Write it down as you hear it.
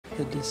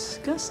The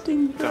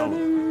Disgusting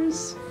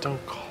Brothers.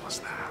 Don't call us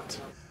that.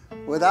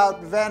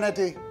 Without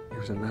vanity. He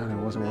was a man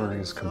who wasn't wearing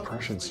his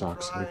compression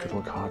socks so he could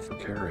look hot for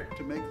Carrie.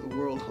 To make the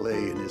world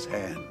lay in his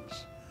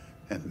hands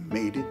and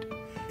made it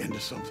into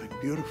something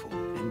beautiful.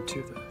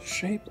 Into the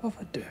shape of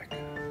a dick.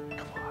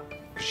 Come on.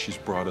 She's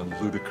brought a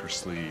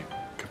ludicrously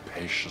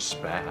capacious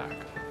bag.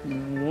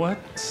 What?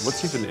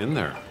 What's even in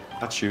there?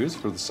 Hot shoes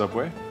for the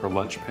subway? Her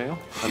lunch pail?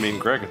 I mean,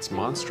 Greg, it's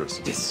monstrous.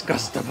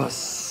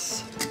 Disgustabus.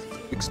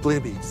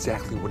 Explain to me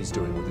exactly what he's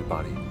doing with his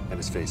body and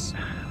his face.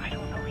 I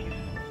don't know. He's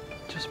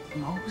just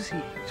mosey.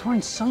 He's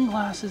wearing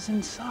sunglasses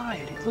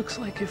inside. He looks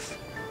like if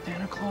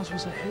Santa Claus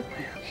was a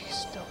hitman. He's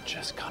still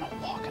just kind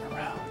of walking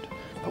around,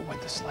 but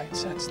with the slight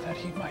sense that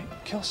he might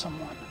kill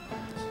someone.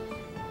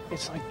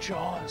 It's like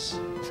Jaws.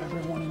 If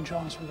everyone in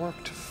Jaws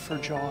worked for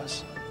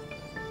Jaws.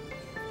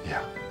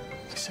 Yeah.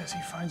 He says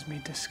he finds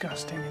me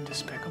disgusting and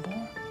despicable,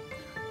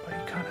 but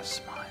he kind of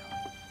smiled.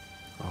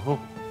 Oh.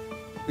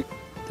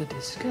 The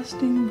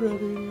Disgusting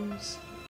Brothers.